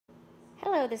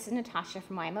Hello, this is Natasha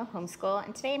from YMO Homeschool,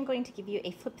 and today I'm going to give you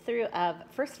a flip through of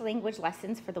first language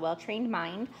lessons for the well-trained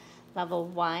mind, level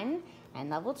 1 and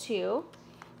level 2.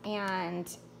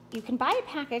 And you can buy a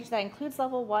package that includes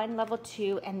level 1, level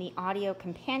 2, and the audio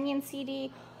companion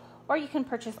CD, or you can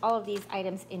purchase all of these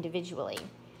items individually.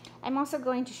 I'm also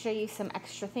going to show you some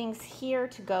extra things here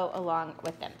to go along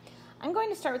with them. I'm going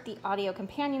to start with the audio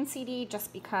companion CD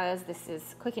just because this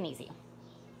is quick and easy.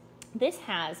 This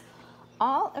has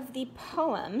all of the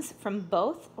poems from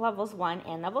both levels 1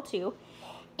 and level 2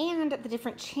 and the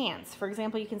different chants. For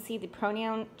example, you can see the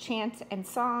pronoun chant and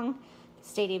song, the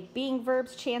stative being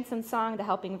verbs chants and song, the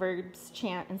helping verbs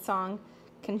chant and song,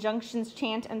 conjunctions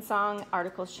chant and song,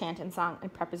 articles chant and song,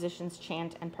 and prepositions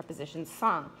chant and prepositions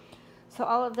song. So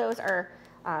all of those are,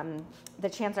 the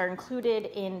chants are included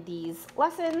in these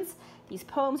lessons. These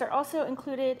poems are also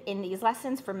included in these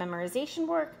lessons for memorization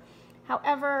work.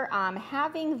 However,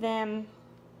 having them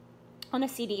on a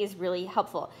CD is really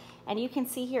helpful. And you can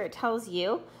see here it tells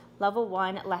you level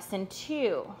 1, lesson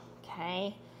 2.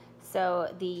 Okay,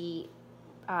 so the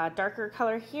darker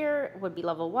color here would be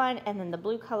level 1, and then the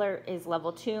blue color is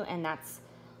level 2, and that's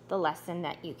the lesson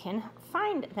that you can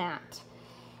find that.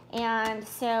 And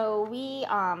so we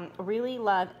really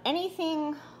love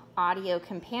anything audio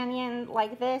companion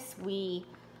like this.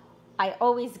 I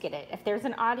always get it. If there's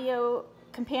an audio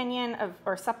companion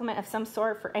or supplement of some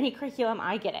sort for any curriculum,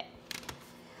 I get it.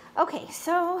 Okay,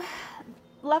 so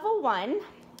level 1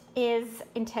 is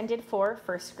intended for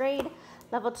first grade.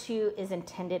 Level 2 is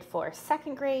intended for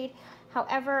second grade.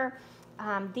 However,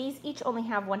 these each only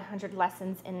have 100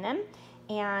 lessons in them,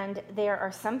 and there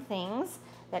are some things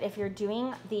that if you're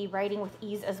doing the writing with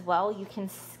ease as well, you can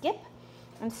skip.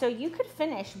 And so you could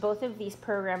finish both of these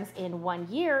programs in 1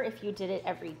 year if you did it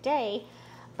every day,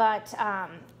 but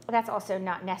that's also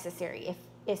not necessary.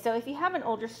 If you have an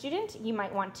older student, you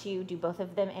might want to do both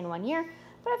of them in 1 year.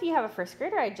 But if you have a first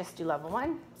grader, I just do level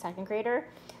 1. Second grader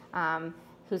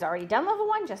who's already done level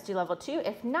 1, just do level 2.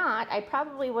 If not, I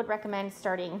probably would recommend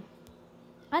starting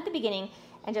at the beginning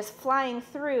and just flying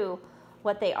through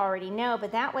what they already know.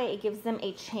 But that way it gives them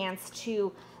a chance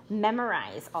to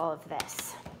memorize all of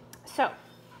this. So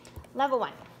level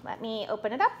 1, let me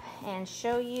open it up and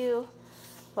show you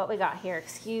what we got here.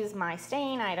 Excuse my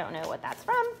stain, I don't know what that's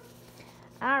from.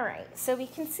 All right, so we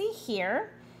can see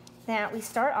here that we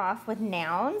start off with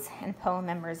nouns and poem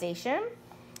memorization.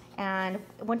 And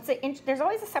there's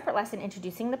always a separate lesson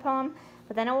introducing the poem,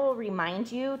 but then it will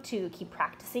remind you to keep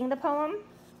practicing the poem.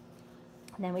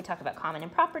 And then we talk about common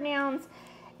and proper nouns,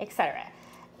 etc.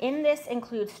 In this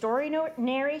includes story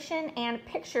narration and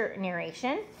picture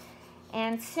narration.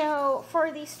 And so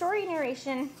for the story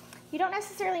narration, you don't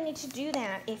necessarily need to do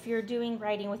that if you're doing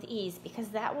writing with ease, because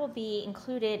that will be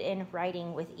included in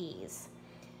writing with ease.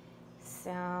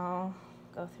 So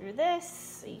go through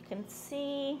this so you can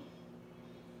see.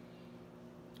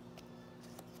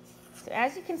 So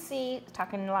as you can see,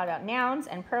 talking a lot about nouns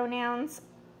and pronouns,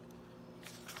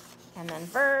 and then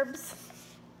verbs.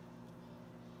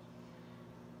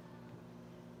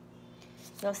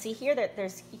 You'll see here that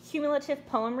there's cumulative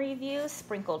poem reviews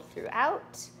sprinkled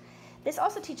throughout. This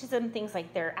also teaches them things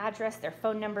like their address, their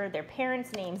phone number, their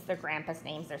parents' names, their grandpa's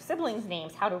names, their siblings'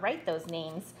 names, how to write those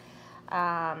names,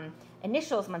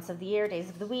 initials, months of the year, days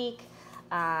of the week,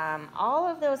 all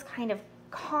of those kind of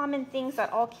common things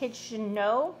that all kids should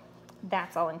know,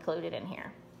 that's all included in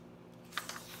here.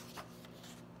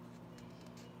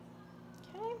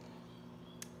 Okay.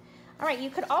 All right,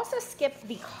 you could also skip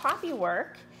the copy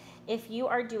work if you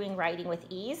are doing writing with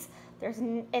ease.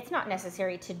 It's not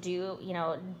necessary to do,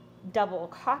 double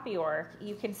copy work.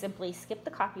 You can simply skip the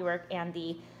copy work and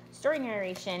the story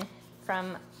narration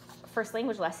from first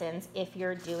language lessons if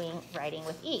you're doing writing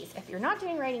with ease. If you're not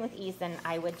doing writing with ease, then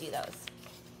I would do those.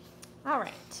 All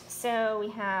right, so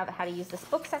we have how to use this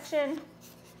book section.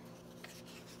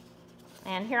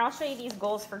 And here I'll show you these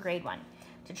goals for grade 1.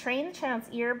 To train the child's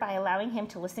ear by allowing him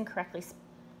to listen correctly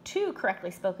to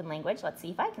correctly spoken language. Let's see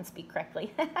if I can speak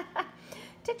correctly.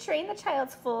 To train the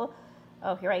child's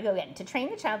here I go again. To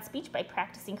train the child's speech by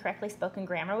practicing correctly spoken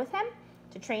grammar with him.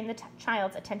 To train the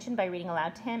child's attention by reading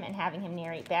aloud to him and having him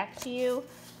narrate back to you.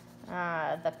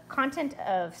 The content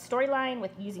of storyline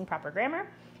with using proper grammar.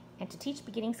 And to teach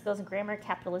beginning skills in grammar,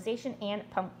 capitalization, and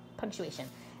punctuation.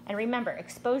 And remember,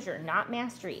 exposure, not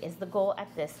mastery, is the goal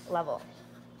at this level.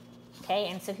 Okay,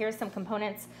 and so here's some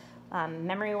components: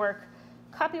 memory work,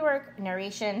 copy work,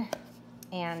 narration,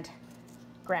 and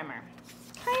grammar.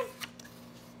 Okay.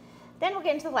 Then we'll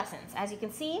get into the lessons. As you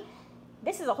can see,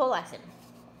 this is a whole lesson.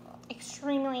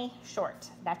 Extremely short.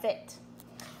 That's it.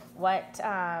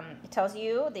 It tells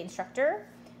you, the instructor,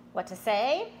 what to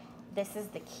say, This is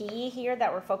the key here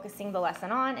that we're focusing the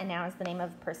lesson on, and now is the name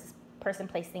of person,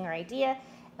 place, thing, or idea.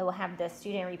 It will have the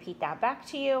student repeat that back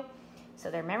to you.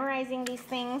 So they're memorizing these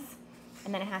things,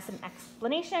 and then it has some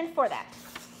explanation for that.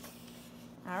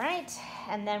 All right,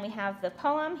 and then we have the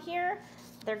poem here.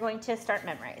 They're going to start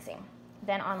memorizing.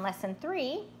 Then on lesson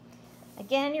 3,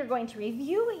 again, you're going to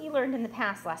review what you learned in the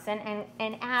past lesson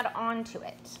and add on to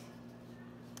it.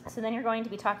 So then you're going to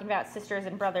be talking about sisters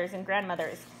and brothers and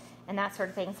grandmothers and that sort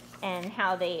of things and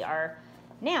how they are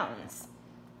nouns.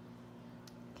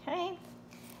 Okay,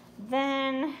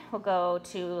 then we'll go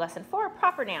to lesson 4,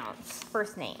 proper nouns,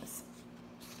 first names.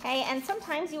 Okay, and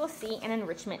sometimes you will see an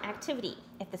enrichment activity.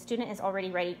 If the student is already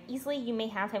writing easily, you may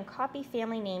have him copy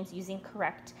family names using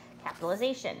correct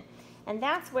capitalization. And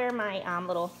that's where my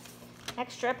little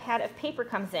extra pad of paper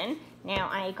comes in. Now,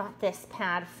 I got this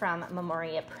pad from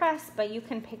Memoria Press, but you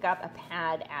can pick up a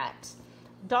pad at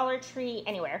Dollar Tree,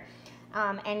 anywhere.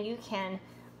 And you can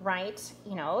write,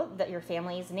 you know, your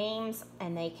family's names,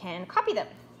 and they can copy them.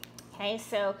 Okay,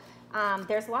 so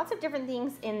there's lots of different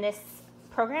things in this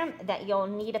program that you'll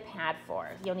need a pad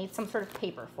for. You'll need some sort of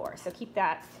paper for, so keep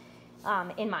that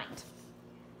in mind.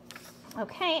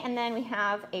 Okay, and then we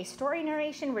have a story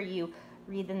narration where you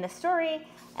read them the story,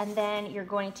 and then you're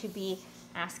going to be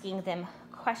asking them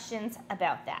questions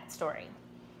about that story.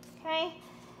 Okay,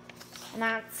 and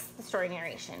that's the story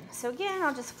narration. So again,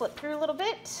 I'll just flip through a little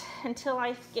bit until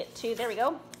I get to, there we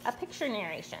go, a picture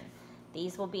narration.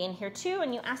 These will be in here too,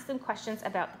 and you ask them questions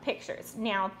about the pictures.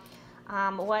 Now,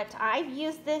 what I've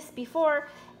used this before,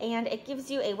 and it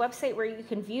gives you a website where you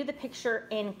can view the picture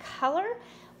in color.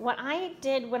 What I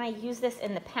did when I used this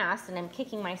in the past, and I'm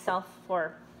kicking myself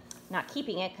for not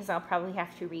keeping it because I'll probably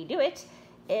have to redo it,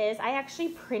 is I actually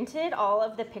printed all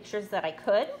of the pictures that I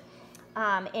could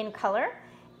in color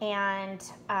and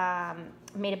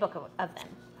made a book of them.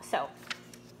 So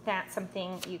that's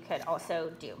something you could also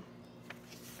do.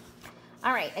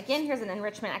 All right, again, here's an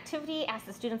enrichment activity. Ask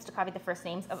the students to copy the first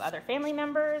names of other family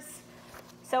members,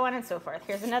 so on and so forth.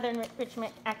 Here's another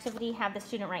enrichment activity. Have the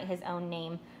student write his own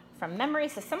name from memory.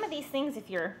 So some of these things, if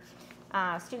your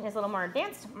student is a little more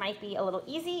advanced, might be a little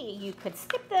easy. You could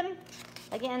skip them.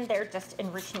 Again, they're just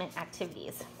enrichment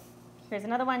activities. Here's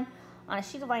another one. On a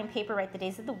sheet of lined paper, write the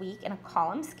days of the week in a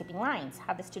column, skipping lines.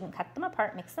 Have the student cut them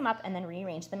apart, mix them up, and then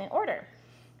rearrange them in order.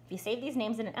 If you save these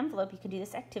names in an envelope, you can do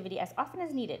this activity as often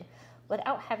as needed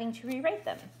without having to rewrite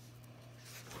them.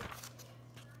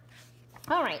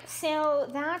 All right, so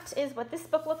that is what this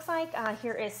book looks like.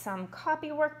 Here is some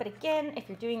copy work, but again, if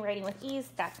you're doing Writing with Ease,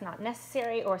 that's not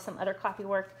necessary, or some other copy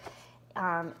work,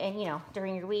 and you know,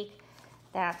 during your week,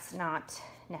 that's not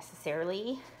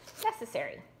necessarily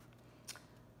necessary.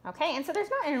 Okay, and so there's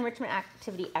not an enrichment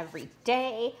activity every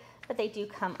day, but they do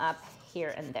come up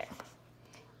here and there.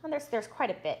 And there's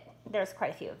quite a bit. There's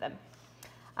quite a few of them.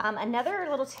 Another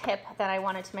little tip that I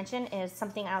wanted to mention is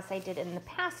something else I did in the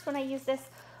past when I used this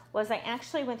was I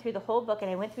actually went through the whole book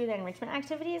and I went through the enrichment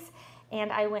activities,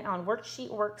 and I went on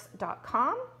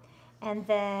worksheetworks.com, and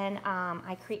then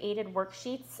I created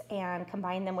worksheets and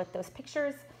combined them with those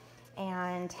pictures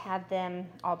and had them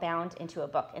all bound into a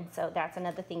book. And so that's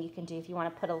another thing you can do if you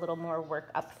want to put a little more work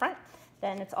up front.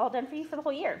 Then it's all done for you for the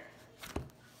whole year.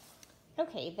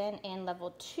 Okay, then in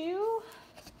level 2,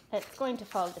 it's going to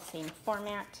follow the same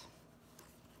format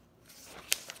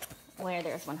where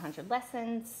there's 100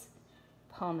 lessons,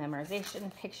 poem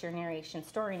memorization, picture narration,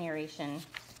 story narration,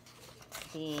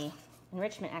 the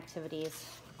enrichment activities,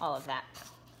 all of that.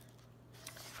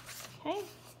 Okay,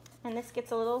 and this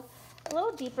gets a little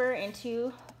deeper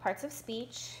into parts of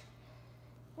speech.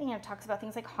 And, you know, talks about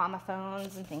things like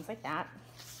homophones and things like that.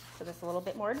 So this is a little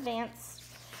bit more advanced.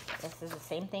 This is the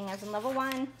same thing as in level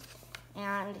 1.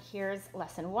 And here's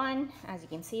lesson 1. As you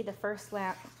can see, the first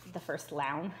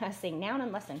noun, saying noun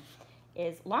and lesson,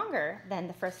 is longer than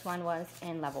the first one was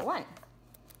in level 1.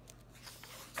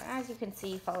 So as you can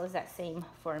see, follows that same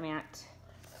format.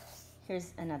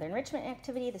 Here's another enrichment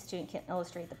activity. The student can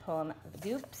illustrate the poem The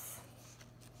Goops.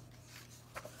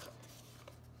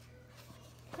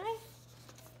 Okay.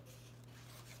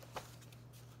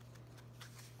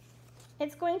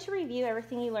 It's going to review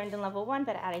everything you learned in level 1,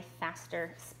 but at a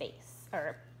faster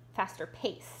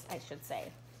pace, I should say.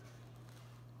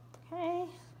 Okay.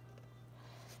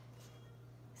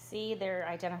 See, they're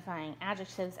identifying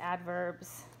adjectives,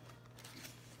 adverbs,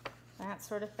 that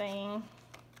sort of thing.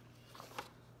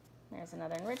 There's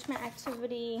another enrichment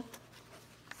activity.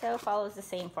 So follows the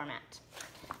same format.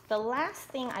 The last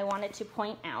thing I wanted to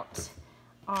point out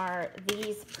are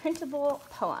these printable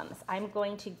poems. I'm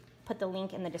going to put the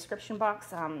link in the description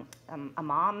box. A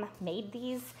mom made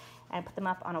these and put them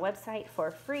up on a website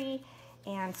for free.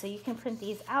 And so you can print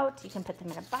these out, you can put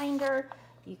them in a binder,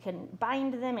 you can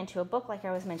bind them into a book like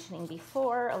I was mentioning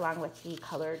before, along with the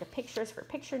colored pictures for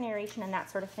picture narration and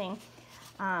that sort of thing,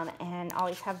 and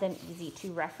always have them easy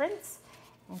to reference.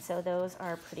 And so those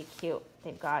are pretty cute.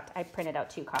 I printed out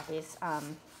 2 copies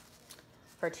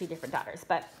for 2 different daughters,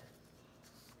 but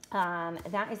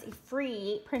that is a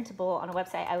free printable on a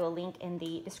website I will link in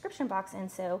the description box,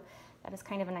 and so that is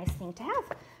kind of a nice thing to have.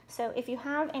 So if you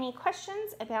have any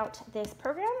questions about this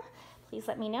program, please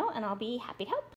let me know and I'll be happy to help.